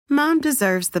Mom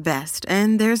deserves the best,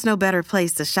 and there's no better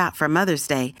place to shop for Mother's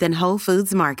Day than Whole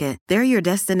Foods Market. They're your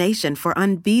destination for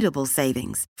unbeatable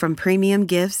savings, from premium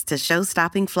gifts to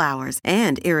show-stopping flowers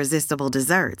and irresistible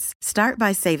desserts. Start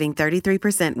by saving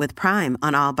 33% with Prime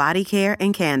on all body care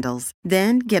and candles.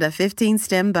 Then get a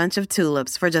 15-stem bunch of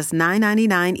tulips for just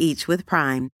 $9.99 each with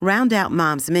Prime. Round out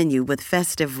Mom's menu with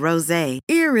festive rosé,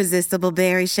 irresistible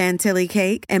berry chantilly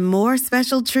cake, and more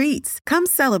special treats. Come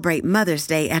celebrate Mother's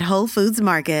Day at Whole Foods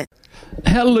Market.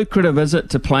 How lucrative is it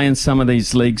to play in some of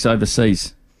these leagues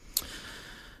overseas?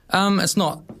 It's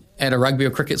not at a rugby or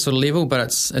cricket sort of level, but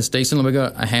it's decent. We've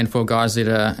got a handful of guys that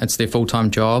it's their full-time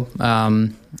job.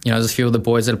 There's a few of the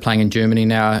boys that are playing in Germany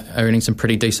now are earning some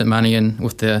pretty decent money, and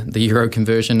with the euro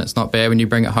conversion, it's not bad when you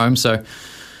bring it home. So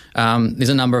there's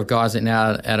a number of guys that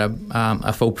now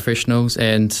are full professionals,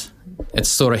 and it's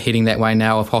sort of heading that way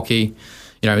now with hockey.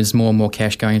 There's more and more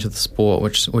cash going into the sport,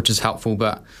 which is helpful,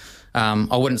 but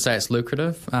I wouldn't say it's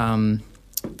lucrative,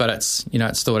 but it's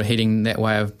sort of heading that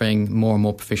way of being more and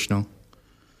more professional.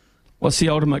 What's the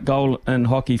ultimate goal in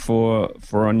hockey for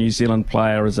a New Zealand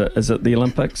player? Is it the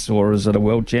Olympics, or is it a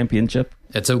World Championship?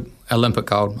 It's an Olympic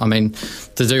gold. I mean,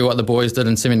 to do what the boys did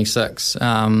in '76,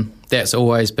 that's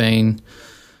always been,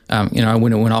 when I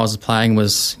was playing,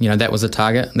 was that was the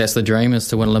target. That's the dream, is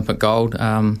to win Olympic gold.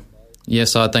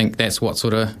 So I think that's what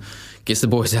sort of gets the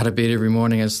boys out of bed every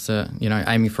morning, is to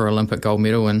aiming for an Olympic gold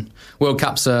medal. And World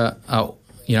Cups are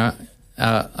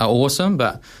awesome,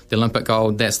 but the Olympic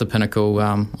gold, that's the pinnacle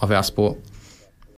of our sport.